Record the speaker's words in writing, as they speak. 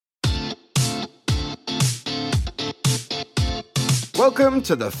Welcome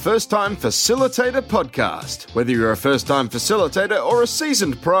to the First Time Facilitator podcast. Whether you're a first-time facilitator or a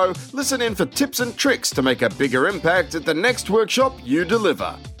seasoned pro, listen in for tips and tricks to make a bigger impact at the next workshop you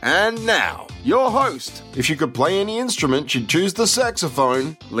deliver. And now, your host. If you could play any instrument, you'd choose the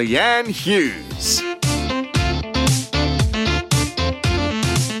saxophone, Leanne Hughes.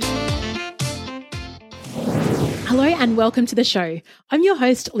 Hello and welcome to the show. I'm your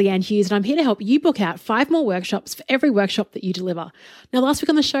host, Leanne Hughes, and I'm here to help you book out 5 more workshops for every workshop that you deliver. Now, last week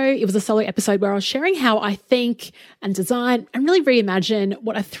on the show, it was a solo episode where I was sharing how I think and design and really reimagine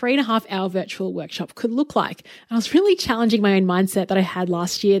what a 3.5-hour virtual workshop could look like. And I was really challenging my own mindset that I had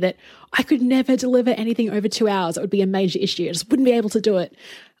last year that I could never deliver anything over 2 hours. It would be a major issue. I just wouldn't be able to do it.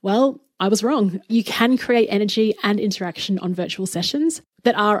 Well, I was wrong. You can create energy and interaction on virtual sessions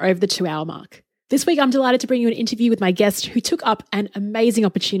that are over the 2-hour mark. This week, I'm delighted to bring you an interview with my guest who took up an amazing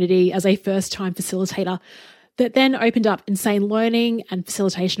opportunity as a first-time facilitator that then opened up insane learning and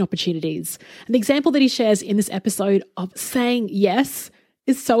facilitation opportunities. And the example that he shares in this episode of saying yes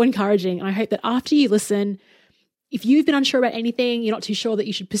is so encouraging. And I hope that after you listen, if you've been unsure about anything, you're not too sure that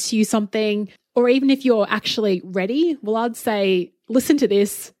you should pursue something, or even if you're actually ready, well, I'd say listen to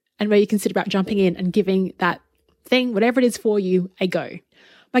this and maybe consider about jumping in and giving that thing, whatever it is for you, a go.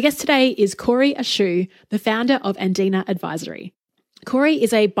 My guest today is Corey Ashu, the founder of Andina Advisory. Corey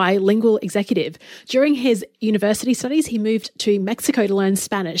is a bilingual executive. During his university studies, he moved to Mexico to learn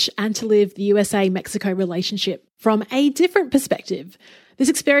Spanish and to live the USA-Mexico relationship from a different perspective. This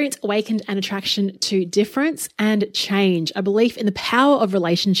experience awakened an attraction to difference and change, a belief in the power of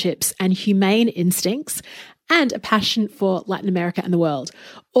relationships and humane instincts, and a passion for Latin America and the world,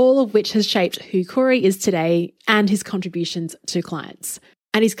 all of which has shaped who Corey is today and his contributions to clients.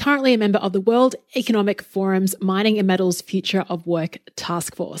 And he's currently a member of the World Economic Forum's Mining and Metals Future of Work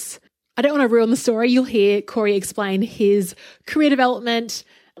Task Force. I don't want to ruin the story. You'll hear Corey explain his career development,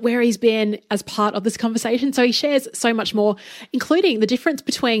 where he's been as part of this conversation. So he shares so much more, including the difference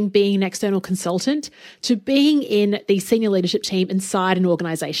between being an external consultant to being in the senior leadership team inside an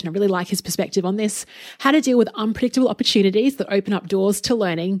organization. I really like his perspective on this, how to deal with unpredictable opportunities that open up doors to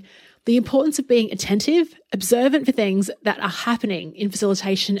learning, the importance of being attentive, observant for things that are happening in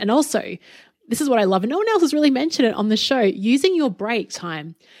facilitation, and also, this is what I love, and no one else has really mentioned it on the show, using your break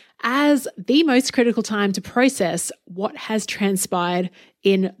time as the most critical time to process what has transpired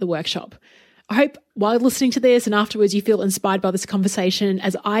in the workshop. I hope while listening to this and afterwards you feel inspired by this conversation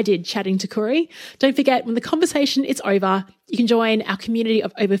as I did chatting to Corey. Don't forget, when the conversation is over, you can join our community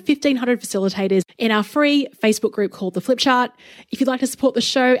of over 1,500 facilitators in our free Facebook group called The Flip Chart. If you'd like to support the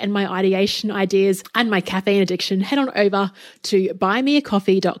show and my ideation ideas and my caffeine addiction, head on over to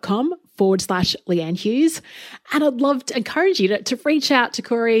buymeacoffee.com/Leanne Hughes. And I'd love to encourage you to reach out to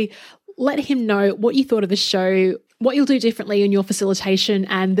Corey, let him know what you thought of the show, what you'll do differently in your facilitation,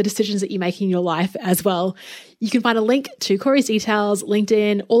 and the decisions that you make in your life as well. You can find a link to Corey's details,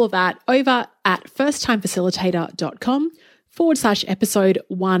 LinkedIn, all of that over at firsttimefacilitator.com/episode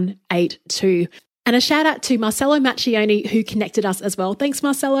 182. And a shout out to Marcelo Macchioni, who connected us as well. Thanks,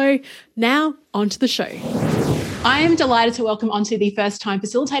 Marcelo. Now, on to the show. I am delighted to welcome onto the First Time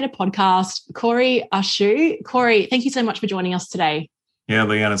Facilitator podcast, Corey Ashu. Corey, thank you so much for joining us today. Yeah,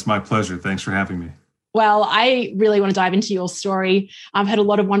 Leanne, it's my pleasure. Thanks for having me. Well, I really want to dive into your story. I've heard a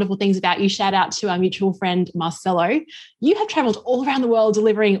lot of wonderful things about you. Shout out to our mutual friend, Marcelo. You have traveled all around the world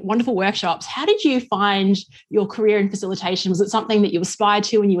delivering wonderful workshops. How did you find your career in facilitation? Was it something that you aspired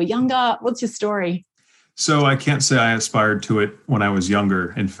to when you were younger? What's your story? So I can't say I aspired to it when I was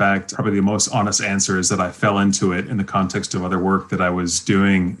younger. In fact, probably the most honest answer is that I fell into it in the context of other work that I was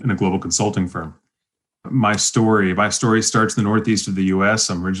doing in a global consulting firm. My story starts in the northeast of the U.S.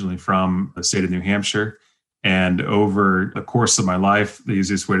 I'm originally from the state of New Hampshire. And over the course of my life, the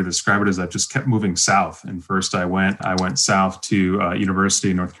easiest way to describe it is I've just kept moving south. And first I went south to University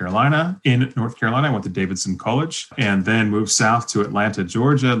of North Carolina. In North Carolina, I went to Davidson College and then moved south to Atlanta,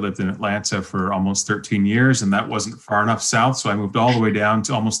 Georgia. Lived in Atlanta for almost 13 years. And that wasn't far enough south. So I moved all the way down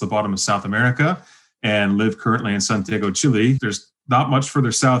to almost the bottom of South America and live currently in Santiago, Chile. There's not much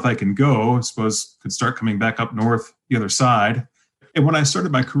further south I can go. I suppose could start coming back up north the other side. And when I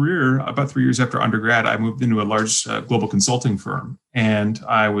started my career, about 3 years after undergrad, I moved into a large global consulting firm. And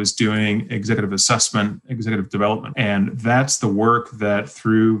I was doing executive assessment, executive development. And that's the work that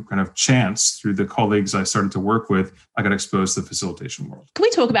through kind of chance, through the colleagues I started to work with, I got exposed to the facilitation world. Can we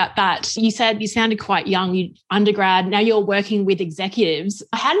talk about that? You said you sounded quite young, you undergrad. Now you're working with executives.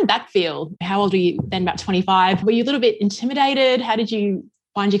 How did that feel? How old were you then? About 25. Were you a little bit intimidated? How did you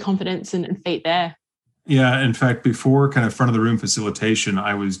find your confidence and feet there? Yeah, in fact, before kind of front of the room facilitation,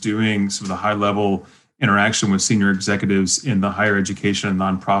 I was doing some of the high level interaction with senior executives in the higher education and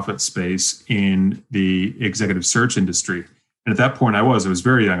nonprofit space in the executive search industry. And at that point, I was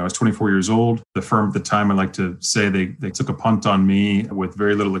very young. I was 24 years old. The firm at the time, I like to say they took a punt on me with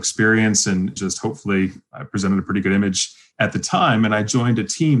very little experience, and just hopefully I presented a pretty good image at the time. And I joined a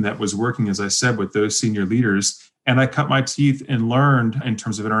team that was working, as I said, with those senior leaders. And I cut my teeth and learned in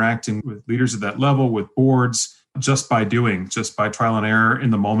terms of interacting with leaders at that level, with boards, just by trial and error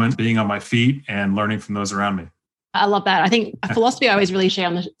in the moment, being on my feet and learning from those around me. I love that. I think a philosophy I always really share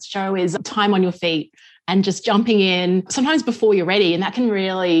on the show is time on your feet and just jumping in sometimes before you're ready. And that can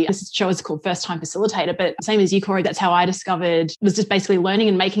really, this show is called First Time Facilitator, but same as you, Corey, that's how I discovered, was just basically learning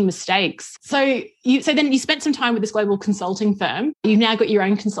and making mistakes. So then you spent some time with this global consulting firm. You've now got your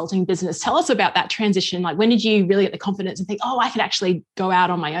own consulting business. Tell us about that transition. Like, when did you really get the confidence and think, oh, I could actually go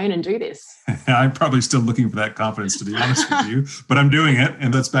out on my own and do this? I'm probably still looking for that confidence, to be honest with you, but I'm doing it.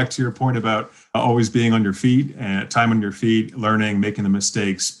 And that's back to your point about always being on your feet, and time on your feet, learning, making the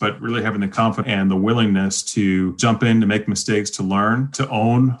mistakes, but really having the confidence and the willingness to jump in, to make mistakes, to learn, to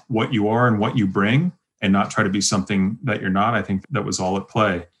own what you are and what you bring, and not try to be something that you're not. I think that was all at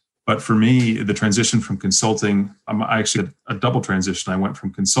play. But for me, the transition from consulting, I actually had a double transition. I went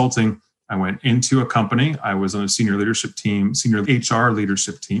from consulting, I went into a company. I was on a senior leadership team, senior HR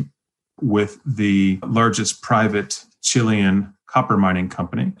leadership team with the largest private Chilean copper mining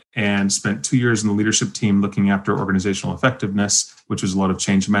company, and spent 2 years in the leadership team looking after organizational effectiveness, which was a lot of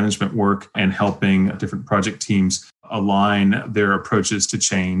change management work and helping different project teams align their approaches to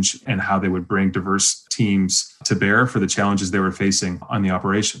change and how they would bring diverse teams to bear for the challenges they were facing on the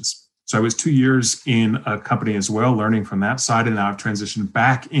operations. So I was 2 years in a company as well, learning from that side, and now I've transitioned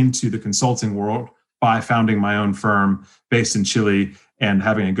back into the consulting world by founding my own firm based in Chile and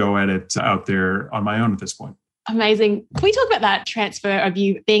having a go at it out there on my own at this point. Amazing. Can we talk about that transfer of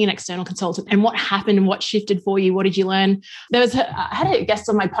you being an external consultant and what happened and what shifted for you? What did you learn? I had a guest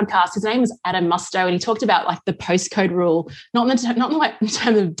on my podcast. His name was Adam Musto, and he talked about like the postcode rule, not in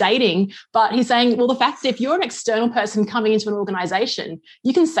terms of dating, but he's saying, well, the fact that if you're an external person coming into an organization,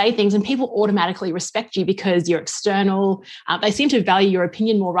 you can say things and people automatically respect you because you're external. They seem to value your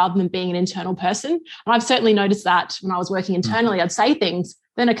opinion more rather than being an internal person. And I've certainly noticed that when I was working internally, I'd say things,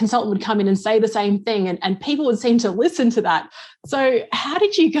 then a consultant would come in and say the same thing, and people would seem to listen to that. So how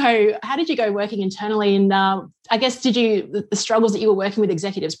did you go working internally? And I guess, the struggles that you were working with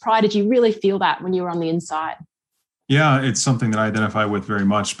executives prior, did you really feel that when you were on the inside? Yeah, it's something that I identify with very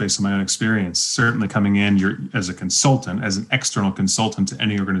much based on my own experience. Certainly coming in, you're as a consultant, as an external consultant to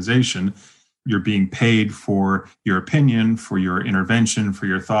any organization, you're being paid for your opinion, for your intervention, for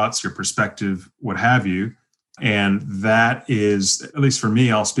your thoughts, your perspective, what have you. And that is, at least for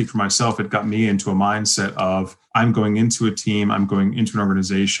me, I'll speak for myself, it got me into a mindset of I'm going into a team, I'm going into an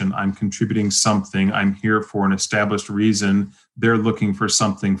organization, I'm contributing something, I'm here for an established reason, they're looking for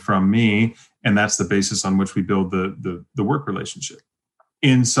something from me, and that's the basis on which we build the work relationship.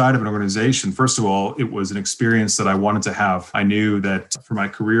 Inside of an organization, first of all, it was an experience that I wanted to have. I knew that for my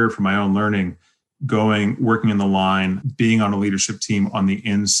career, for my own learning, working in the line, being on a leadership team on the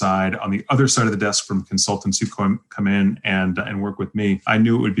inside, on the other side of the desk from consultants who come in and work with me, I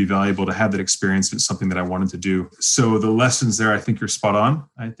knew it would be valuable to have that experience. It's something that I wanted to do. So the lessons there, I think you're spot on.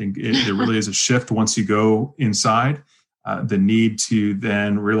 I think there really is a shift once you go inside. The need to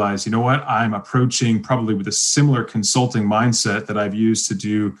then realize, you know what, I'm approaching probably with a similar consulting mindset that I've used to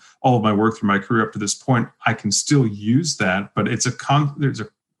do all of my work through my career up to this point. I can still use that, but there's a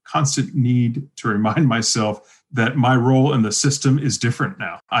constant need to remind myself that my role in the system is different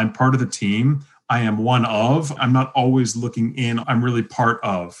now. I'm part of the team. I am one of. I'm not always looking in. I'm really part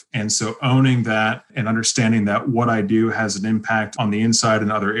of. And so owning that and understanding that what I do has an impact on the inside and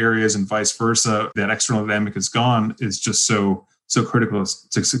other areas and vice versa, that external dynamic is gone, is just so critical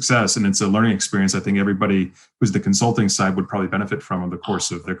to success. And it's a learning experience I think everybody who's the consulting side would probably benefit from over the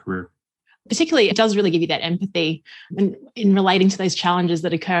course of their career. Particularly, it does really give you that empathy in relating to those challenges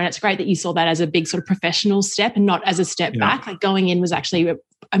that occur. And it's great that you saw that as a big sort of professional step and not as a step back. Like going in was actually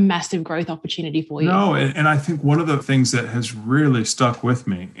a massive growth opportunity for you. No, and I think one of the things that has really stuck with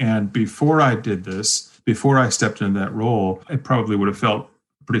me, and before I did this, before I stepped into that role, it probably would have felt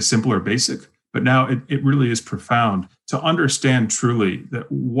pretty simple or basic. But now it really is profound to understand truly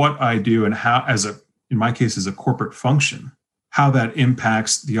that what I do and how, in my case, as a corporate function, how that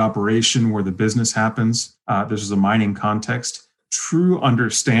impacts the operation where the business happens. This is a mining context. True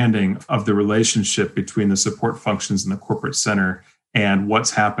understanding of the relationship between the support functions in the corporate center and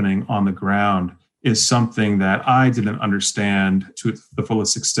what's happening on the ground is something that I didn't understand to the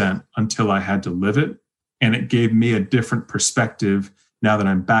fullest extent until I had to live it. And it gave me a different perspective Now that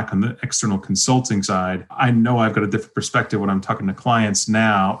I'm back on the external consulting side, I know I've got a different perspective when I'm talking to clients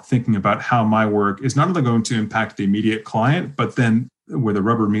now, thinking about how my work is not only going to impact the immediate client, but then where the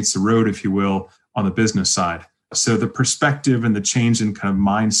rubber meets the road, if you will, on the business side. So the perspective and the change in kind of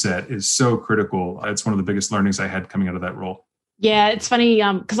mindset is so critical. It's one of the biggest learnings I had coming out of that role. Yeah, it's funny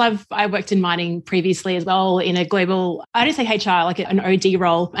because I worked in mining previously as well in a global, I don't say HR, like an OD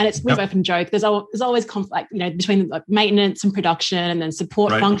role. And we've often joke, there's always conflict, between like maintenance and production and then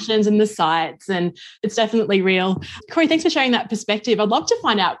support functions in the sites. And it's definitely real. Corey, thanks for sharing that perspective. I'd love to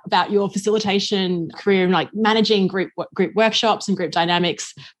find out about your facilitation career and like managing group workshops and group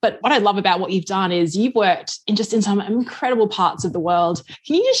dynamics. But what I love about what you've done is you've worked in some incredible parts of the world.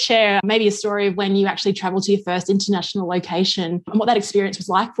 Can you just share maybe a story of when you actually traveled to your first international location and what that experience was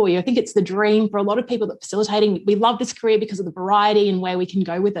like for you? I think it's the dream for a lot of people that facilitating. We love this career because of the variety and where we can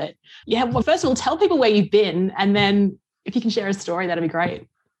go with it. Yeah, well, first of all, tell people where you've been, and then if you can share a story, that'd be great.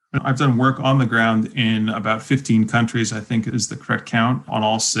 I've done work on the ground in about 15 countries, I think is the correct count, on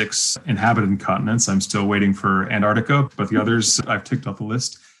all 6 inhabited continents. I'm still waiting for Antarctica, but the others I've ticked off the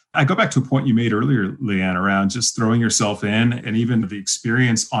list. I go back to a point you made earlier, Leanne, around just throwing yourself in, and even the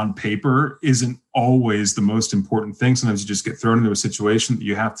experience on paper isn't always the most important thing. Sometimes you just get thrown into a situation that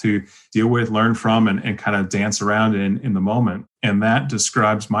you have to deal with, learn from, and kind of dance around in the moment. And that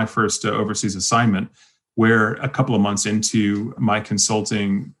describes my first overseas assignment, where a couple of months into my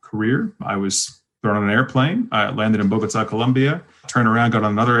consulting career, I was thrown on an airplane. I landed in Bogota, Colombia, turned around, got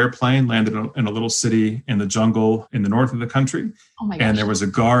on another airplane, landed in a little city in the jungle in the north of the country. Oh my gosh. And there was a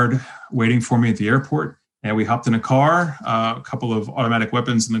guard waiting for me at the airport. And we hopped in a car, a couple of automatic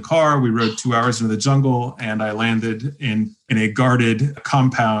weapons in the car. We rode 2 hours into the jungle, and I landed in a guarded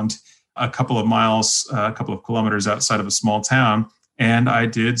compound a couple of miles, a couple of kilometers outside of a small town. And I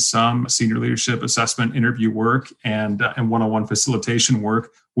did some senior leadership assessment interview work and one-on-one facilitation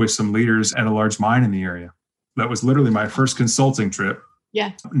work with some leaders at a large mine in the area. That was literally my first consulting trip.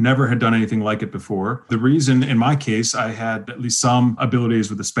 Yeah. Never had done anything like it before. The reason, in my case, I had at least some abilities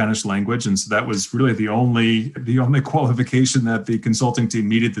with the Spanish language. And so that was really the only qualification that the consulting team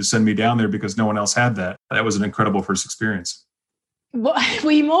needed to send me down there, because no one else had that. That was an incredible first experience.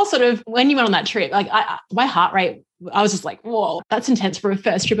 Were you more sort of, when you went on that trip, like my heart rate, I was just like, whoa, that's intense for a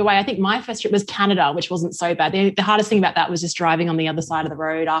first trip away. I think my first trip was Canada, which wasn't so bad. The hardest thing about that was just driving on the other side of the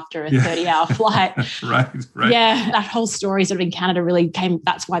road after a 30-hour flight. Right. Yeah, that whole story sort of in Canada really came,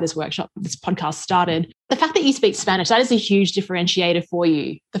 that's why this podcast started. The fact that you speak Spanish, that is a huge differentiator for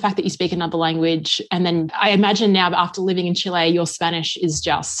you. The fact that you speak another language. And then I imagine now after living in Chile, your Spanish is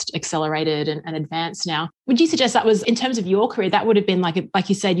just accelerated and advanced now. Would you suggest that was, in terms of your career, that would have been like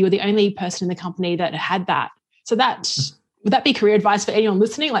you said, you were the only person in the company that had that? So would that be career advice for anyone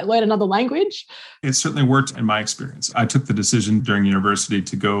listening, like learn another language? It certainly worked in my experience. I took the decision during university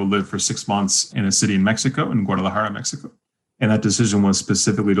to go live for 6 months in a city in Mexico, in Guadalajara, Mexico. And that decision was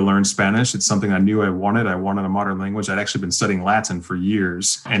specifically to learn Spanish. It's something I knew I wanted. I wanted a modern language. I'd actually been studying Latin for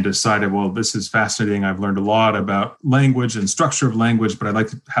years and decided, well, this is fascinating. I've learned a lot about language and structure of language, but I'd like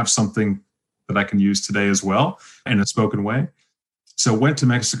to have something that I can use today as well in a spoken way. So went to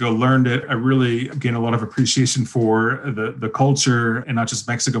Mexico, learned it. I really gained a lot of appreciation for the culture, and not just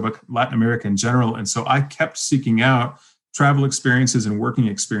Mexico, but Latin America in general. And so I kept seeking out travel experiences and working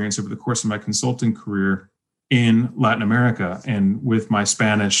experience over the course of my consulting career in Latin America. And with my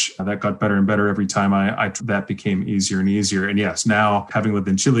Spanish, that got better and better every time that became easier and easier. And yes, now having lived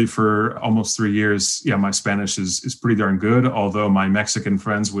in Chile for almost 3 years, my Spanish is pretty darn good. Although my Mexican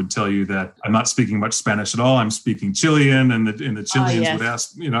friends would tell you that I'm not speaking much Spanish at all. I'm speaking Chilean, and the Chileans would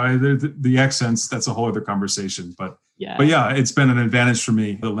ask, the accents, that's a whole other conversation. But it's been an advantage for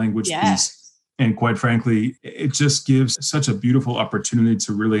me, the language piece. And quite frankly, it just gives such a beautiful opportunity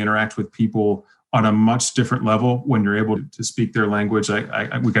to really interact with people on a much different level when you're able to speak their language. We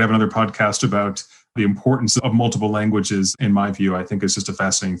could have another podcast about the importance of multiple languages. In my view, I think it's just a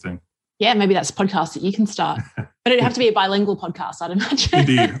fascinating thing. Yeah, maybe that's a podcast that you can start. But it'd have to be a bilingual podcast, I'd imagine.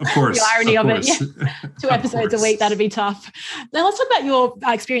 Indeed, of course. The irony of it. Yeah. 2 episodes a week, that'd be tough. Now let's talk about your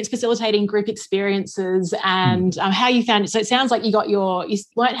experience facilitating group experiences and how you found it. So it sounds like you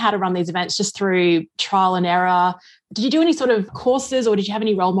learned how to run these events just through trial and error. Did you do any sort of courses, or did you have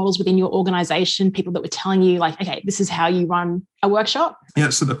any role models within your organization, people that were telling you like, okay, this is how you run a workshop? Yeah,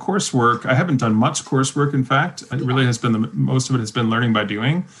 so the coursework, I haven't done much coursework, in fact. It really has been, most of it has been learning by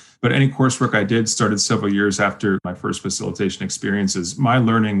doing. But any coursework I did started several years after my first facilitation experiences. My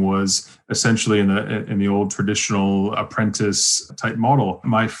learning was essentially in the old traditional apprentice type model.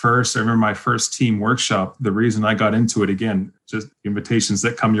 I remember my first team workshop, the reason I got into it, again, just invitations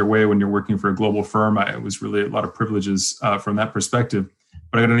that come your way when you're working for a global firm. It was really a lot of privileges from that perspective.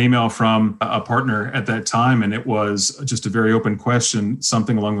 But I got an email from a partner at that time, and it was just a very open question,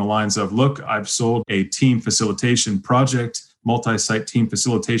 something along the lines of, look, I've sold a team facilitation project, multi-site team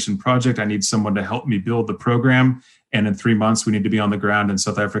facilitation project. I need someone to help me build the program. And in 3 months, we need to be on the ground in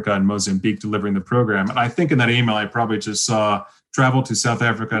South Africa and Mozambique delivering the program. And I think in that email, I probably just saw travel to South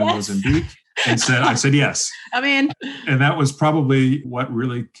Africa and Mozambique. And I said, yes. I'm in. And that was probably what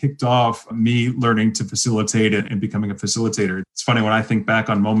really kicked off me learning to facilitate and becoming a facilitator. It's funny when I think back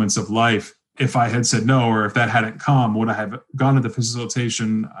on moments of life, if I had said no, or if that hadn't come, would I have gone into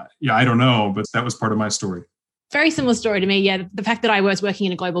facilitation? I don't know, but that was part of my story. Very similar story to me. Yeah, the fact that I was working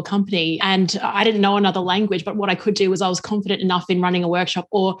in a global company and I didn't know another language, but what I could do was I was confident enough in running a workshop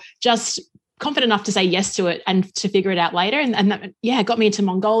or just confident enough to say yes to it and to figure it out later. And that, got me into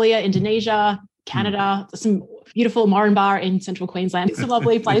Mongolia, Indonesia, Canada, some beautiful Moranbah in central Queensland, some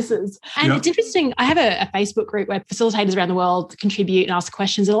lovely places. And It's interesting. I have a Facebook group where facilitators around the world contribute and ask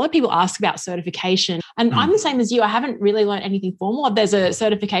questions. And a lot of people ask about certification. And I'm the same as you. I haven't really learned anything formal. There's a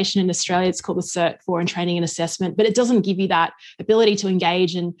certification in Australia. It's called the Cert for in Training and Assessment, but it doesn't give you that ability to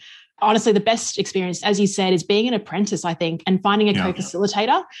engage. And honestly, the best experience, as you said, is being an apprentice, I think, and finding a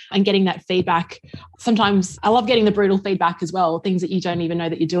co-facilitator and getting that feedback. Sometimes I love getting the brutal feedback as well, things that you don't even know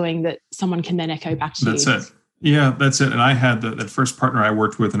that you're doing that someone can then echo back to you. That's it. Yeah, that's it. And I had that first partner I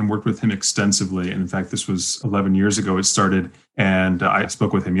worked with and worked with him extensively. And in fact, this was 11 years ago it started. And I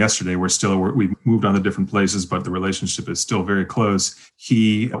spoke with him yesterday. We moved on to different places, but the relationship is still very close.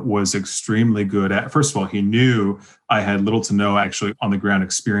 He was extremely good at, first of all, he knew I had little to no actually on the ground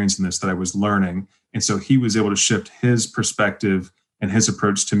experience in this that I was learning. And so he was able to shift his perspective and his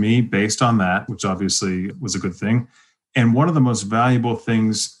approach to me based on that, which obviously was a good thing. And one of the most valuable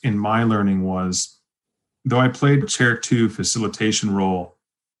things in my learning was, though I played chair 2 facilitation role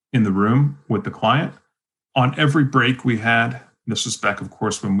in the room with the client, on every break we had, this was back, of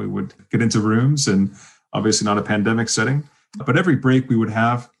course, when we would get into rooms and obviously not a pandemic setting, but every break we would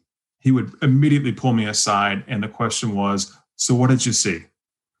have, he would immediately pull me aside. And the question was, so what did you see?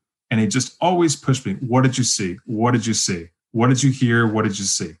 And he just always pushed me. What did you see? What did you see? What did you hear? What did you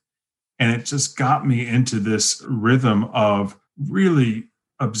see? And it just got me into this rhythm of really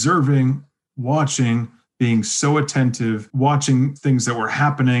observing, watching, being so attentive, watching things that were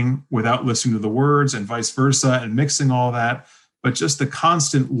happening without listening to the words and vice versa and mixing all that. But just the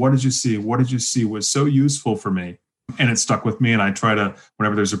constant, what did you see? What did you see was so useful for me. And it stuck with me. And I try to,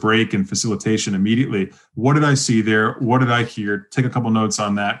 whenever there's a break in facilitation immediately, what did I see there? What did I hear? Take a couple notes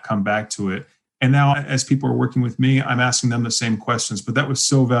on that, come back to it. And now as people are working with me, I'm asking them the same questions. But that was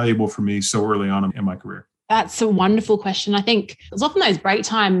so valuable for me so early on in my career. That's a wonderful question. I think it's often those break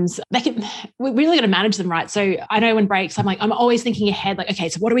times, we really got to manage them, right? So I know when breaks, I'm always thinking ahead, like, okay,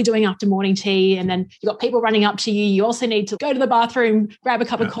 so what are we doing after morning tea? And then you've got people running up to you. You also need to go to the bathroom, grab a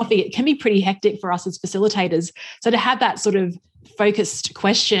cup of coffee. It can be pretty hectic for us as facilitators. So to have that sort of focused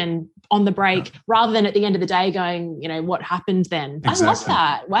question on the break rather than at the end of the day going, what happened then? Exactly. I love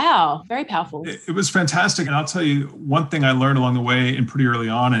that. Wow. Very powerful. It was fantastic. And I'll tell you one thing I learned along the way and pretty early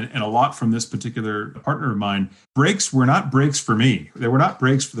on, and a lot from this particular partner of mine, breaks were not breaks for me. They were not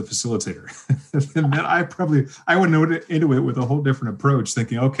breaks for the facilitator. And then I went into it with a whole different approach,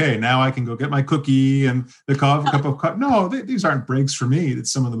 thinking, okay, now I can go get my cookie and the cup of coffee. No, these aren't breaks for me.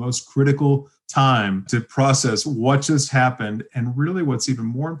 It's some of the most critical time to process what just happened. And really what's even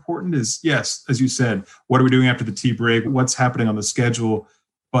more important is, yes, as you said, what are we doing after the tea break? What's happening on the schedule?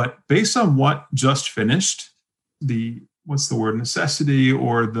 But based on what just finished, necessity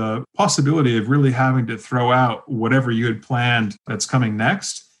or the possibility of really having to throw out whatever you had planned that's coming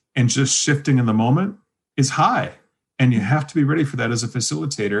next and just shifting in the moment is high. And you have to be ready for that as a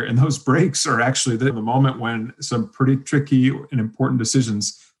facilitator. And those breaks are actually the moment when some pretty tricky and important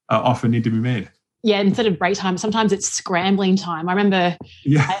decisions often need to be made. Yeah, instead of break time, sometimes it's scrambling time. I remember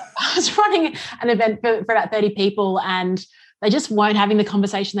I was running an event for about 30 people and they just weren't having the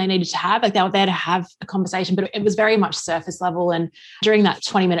conversation they needed to have. Like they were there to have a conversation, but it was very much surface level. And during that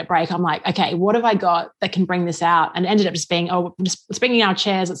 20-minute break, I'm like, okay, what have I got that can bring this out? And it ended up just being, let's bring in our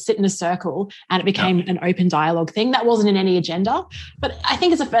chairs, let's sit in a circle. And it became an open dialogue thing. That wasn't in any agenda. But I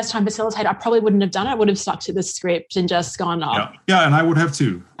think as a first-time facilitator, I probably wouldn't have done it. I would have stuck to the script and just gone, Yeah, and I would have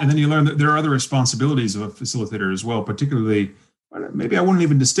too. And then you learn that there are other responsibilities of a facilitator as well, particularly maybe I wouldn't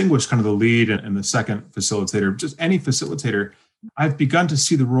even distinguish kind of the lead and the second facilitator, just any facilitator. I've begun to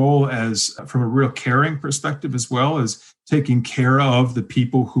see the role as from a real caring perspective, as well as taking care of the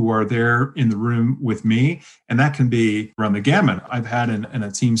people who are there in the room with me. And that can be run the gamut. I've had in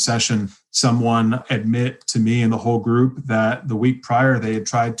a team session, someone admit to me and the whole group that the week prior they had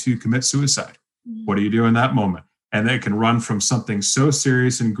tried to commit suicide. What do you do in that moment? And it can run from something so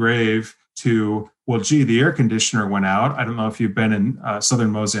serious and grave to, well, gee, the air conditioner went out. I don't know if you've been in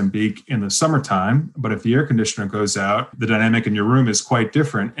southern Mozambique in the summertime, but if the air conditioner goes out, the dynamic in your room is quite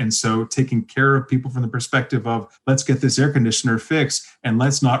different. And so taking care of people from the perspective of, let's get this air conditioner fixed and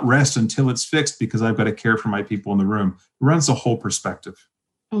let's not rest until it's fixed because I've got to care for my people in the room. It runs the whole perspective.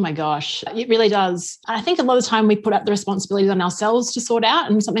 Oh my gosh, it really does. And I think a lot of the time we put up the responsibilities on ourselves to sort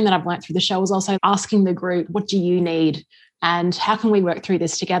out. And something that I've learned through the show is also asking the group, what do you need? And how can we work through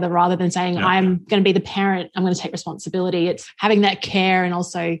this together rather than saying, I'm going to be the parent, I'm going to take responsibility. It's having that care and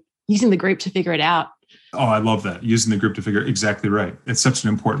also using the group to figure it out. Oh, I love that. Using the group to figure it exactly right. It's such an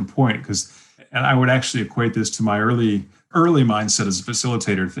important point because, and I would actually equate this to my early mindset as a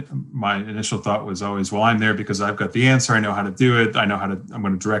facilitator. My initial thought was always, well, I'm there because I've got the answer. I know how to do it. I'm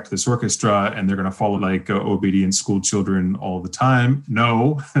going to direct this orchestra and they're going to follow like obedient school children all the time.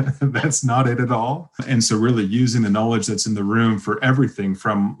 No, that's not it at all. And so really using the knowledge that's in the room for everything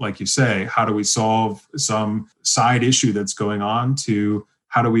from, like you say, how do we solve some side issue that's going on to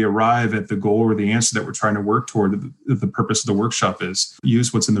how do we arrive at the goal or the answer that we're trying to work toward, the purpose of the workshop is.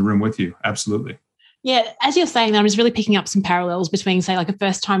 Use what's in the room with you. Absolutely. Yeah, as you're saying that, I'm just really picking up some parallels between, say, like a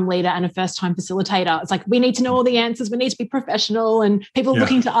first-time leader and a first-time facilitator. It's like we need to know all the answers. We need to be professional and people are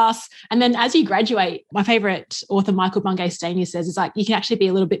looking to us. And then as you graduate, my favorite author, Michael Bungay Stanier, says it's like you can actually be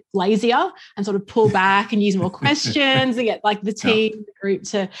a little bit lazier and sort of pull back and use more questions and get like the team, the group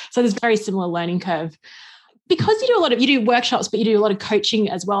to. So there's a very similar learning curve. Because you do workshops, but you do a lot of coaching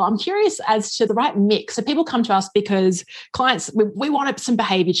as well. I'm curious as to the right mix. So people come to us because clients, we want some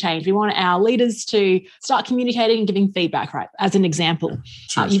behavior change. We want our leaders to start communicating and giving feedback, right? As an example.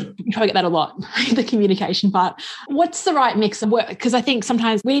 Sure. You probably get that a lot, the communication part. What's the right mix of work? Because I think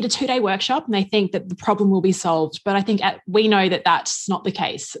sometimes we need a 2-day workshop and they think that the problem will be solved. But I think we know that that's not the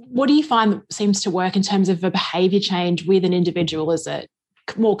case. What do you find that seems to work in terms of a behavior change with an individual? Is it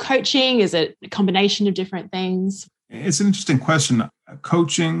more coaching? Is it a combination of different things? It's an interesting question.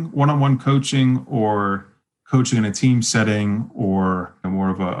 Coaching, one-on-one coaching, or coaching in a team setting, or more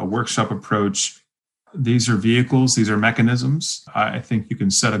of a workshop approach. These are vehicles. These are mechanisms. I think you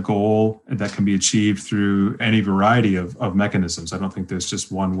can set a goal that can be achieved through any variety of mechanisms. I don't think there's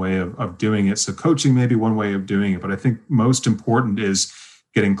just one way of doing it. So coaching may be one way of doing it, but I think most important is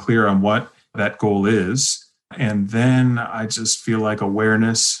getting clear on what that goal is. And then I just feel like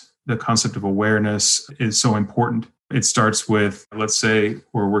awareness, the concept of awareness is so important. It starts with, let's say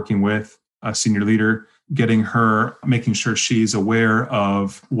we're working with a senior leader, making sure she's aware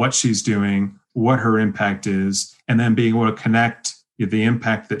of what she's doing, what her impact is, and then being able to connect the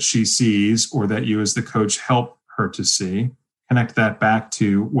impact that she sees or that you as the coach help her to see. Connect that back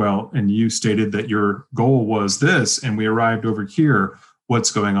to, well, and you stated that your goal was this, and we arrived over here.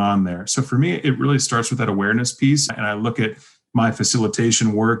 What's going on there? So for me, it really starts with that awareness piece. And I look at my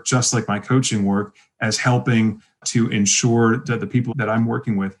facilitation work, just like my coaching work, as helping to ensure that the people that I'm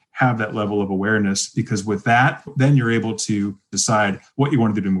working with have that level of awareness, because with that, then you're able to decide what you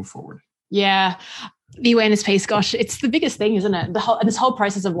want to do to move forward. Yeah. The awareness piece, gosh, it's the biggest thing, isn't it? This whole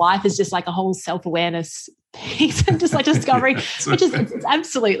process of life is just like a whole self-awareness piece and just like discovery, which is it's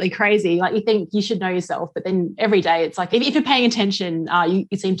absolutely crazy. Like you think you should know yourself, but then every day it's like, if you're paying attention, you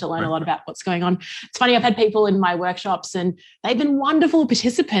seem to learn a lot about what's going on. It's funny, I've had people in my workshops and they've been wonderful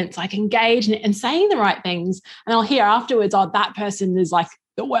participants, like engaged and saying the right things. And I'll hear afterwards, oh, that person is like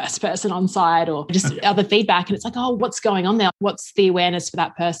the worst person on site, or just other feedback. And it's like, oh, what's going on there? What's the awareness for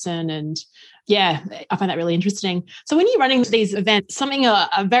that person? And yeah, I find that really interesting. So when you're running these events,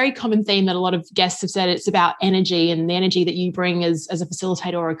 a very common theme that a lot of guests have said, it's about energy and the energy that you bring as a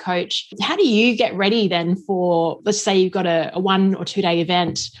facilitator or a coach. How do you get ready then for, let's say you've got a 1 or 2 day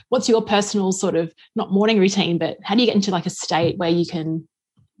event? What's your personal sort of, not morning routine, but how do you get into like a state where you can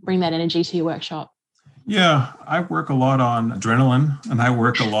bring that energy to your workshop? Yeah, I work a lot on adrenaline and I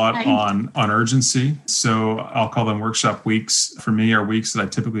work a lot on urgency. So I'll call them workshop weeks. For me, are weeks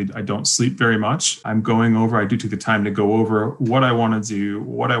that I don't sleep very much. I do take the time to go over what I want to do,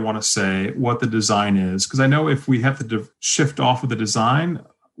 what I want to say, what the design is. Because I know if we have to shift off of the design,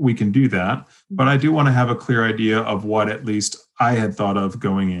 we can do that. But I do want to have a clear idea of what at least I had thought of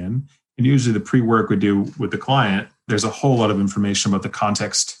going in. And usually the pre-work we do with the client, there's a whole lot of information about the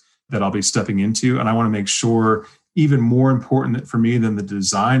context that I'll be stepping into. And I want to make sure even more important for me than the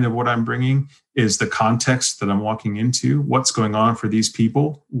design of what I'm bringing is the context that I'm walking into. What's going on for these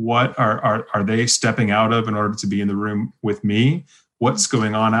people? What are they stepping out of in order to be in the room with me? What's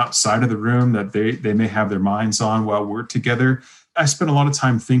going on outside of the room that they may have their minds on while we're together? I spend a lot of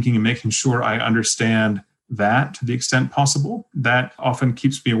time thinking and making sure I understand that to the extent possible. That often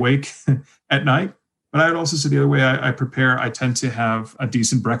keeps me awake at night. But I would also say the other way I prepare, I tend to have a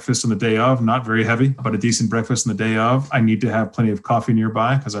decent breakfast on the day of, not very heavy, but a decent breakfast on the day of. I need to have plenty of coffee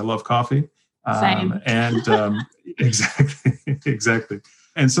nearby because I love coffee. Same. Exactly.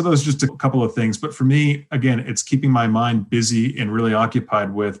 And so those are just a couple of things. But for me, again, it's keeping my mind busy and really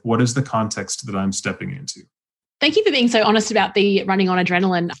occupied with what is the context that I'm stepping into. Thank you for being so honest about the running on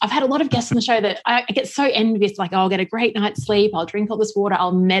adrenaline. I've had a lot of guests on the show that I get so envious, like, oh, I'll get a great night's sleep, I'll drink all this water,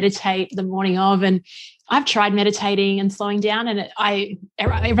 I'll meditate the morning of. And I've tried meditating and slowing down, and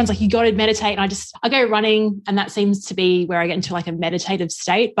everyone's like, you got to meditate. And I go running, and that seems to be where I get into like a meditative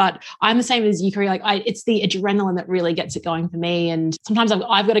state. But I'm the same as you, Corey. Like, it's the adrenaline that really gets it going for me. And sometimes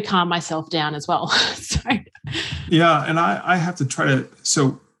I've got to calm myself down as well. Yeah, and I have to try to.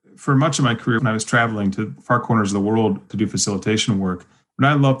 So for much of my career, when I was traveling to far corners of the world to do facilitation work, and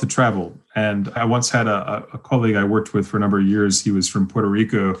I love to travel. And I once had a colleague I worked with for a number of years. He was from Puerto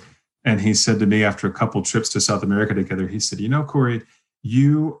Rico. And he said to me after a couple trips to South America together, he said, Corey,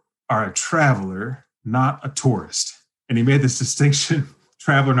 you are a traveler, not a tourist. And he made this distinction,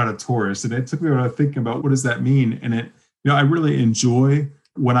 traveler, not a tourist. And it took me a while thinking about what does that mean? And I really enjoy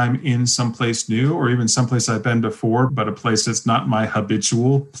when I'm in someplace new or even someplace I've been before, but a place that's not my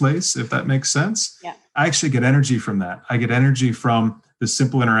habitual place, if that makes sense. Yeah. I actually get energy from that. I get energy from the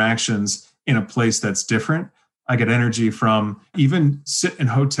simple interactions in a place that's different. I get energy from even sit in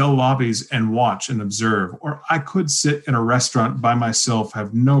hotel lobbies and watch and observe, or I could sit in a restaurant by myself,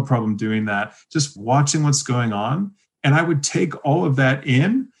 have no problem doing that, just watching what's going on. And I would take all of that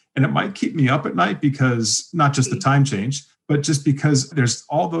in, and it might keep me up at night because not just the time change, but just because there's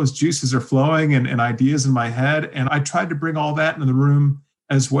all those juices are flowing and ideas in my head. And I tried to bring all that into the room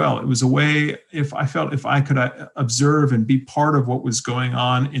as well. It was a way, if I could observe and be part of what was going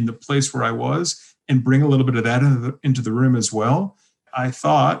on in the place where I was, and bring a little bit of that into the room as well. I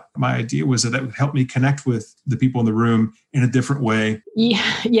thought my idea was that would help me connect with the people in the room in a different way.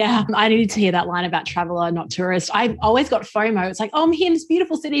 Yeah. I needed to hear that line about traveler, not tourist. I always got FOMO. It's like, oh, I'm here in this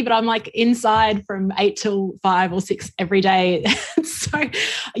beautiful city, but I'm like inside from 8 till 5 or 6 every day. So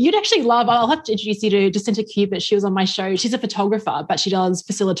you'd actually love, I'll have to introduce you to Jacinta Cupid. She was on my show. She's a photographer, but she does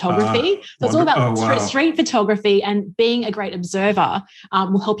facilitography. So it's all about street photography, and being a great observer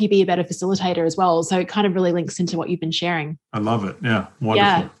will help you be a better facilitator as well. So it kind of really links into what you've been sharing. I love it. Yeah.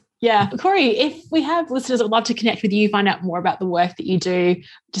 Wonderful. Yeah. Corey, if we have listeners that would love to connect with you, find out more about the work that you do,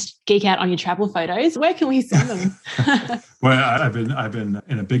 just geek out on your travel photos, where can we send them? Well, I've been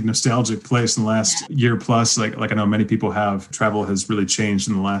in a big nostalgic place in the last year plus. Like I know many people have. Travel has really changed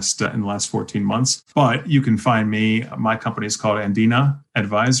in the last 14 months. But you can find me. My company is called Andina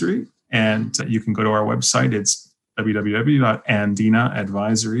Advisory, and you can go to our website. It's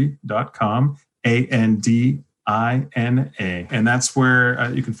www.andinaadvisory.com. ANDINA. And that's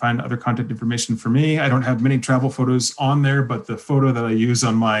where you can find other contact information for me. I don't have many travel photos on there, but the photo that I use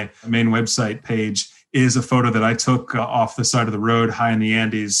on my main website page is a photo that I took off the side of the road high in the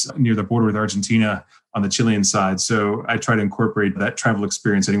Andes near the border with Argentina on the Chilean side. So I try to incorporate that travel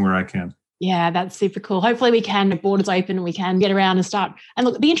experience anywhere I can. Yeah, that's super cool. Hopefully we can, borders open and we can get around and start. And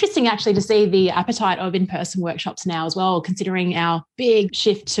look, it'd be interesting actually to see the appetite of in-person workshops now as well, considering our big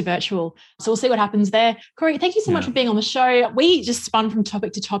shift to virtual. So we'll see what happens there. Corey, thank you so much for being on the show. We just spun from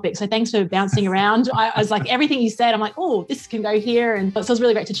topic to topic. So thanks for bouncing around. I was like, everything you said, I'm like, oh, this can go here. And so it was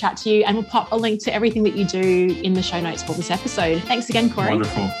really great to chat to you. And we'll pop a link to everything that you do in the show notes for this episode. Thanks again, Corey.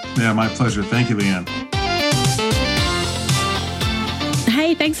 Wonderful. Yeah, my pleasure. Thank you, Leanne.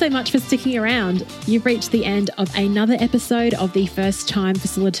 Hey, thanks so much for sticking around. You've reached the end of another episode of the First Time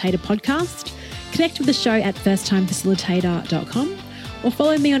Facilitator podcast. Connect with the show at firsttimefacilitator.com or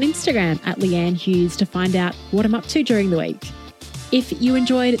follow me on Instagram at Leanne Hughes to find out what I'm up to during the week. If you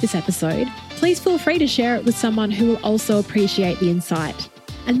enjoyed this episode, please feel free to share it with someone who will also appreciate the insight,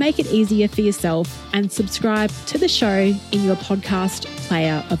 and make it easier for yourself and subscribe to the show in your podcast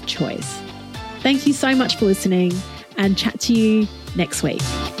player of choice. Thank you so much for listening, and chat to you next week.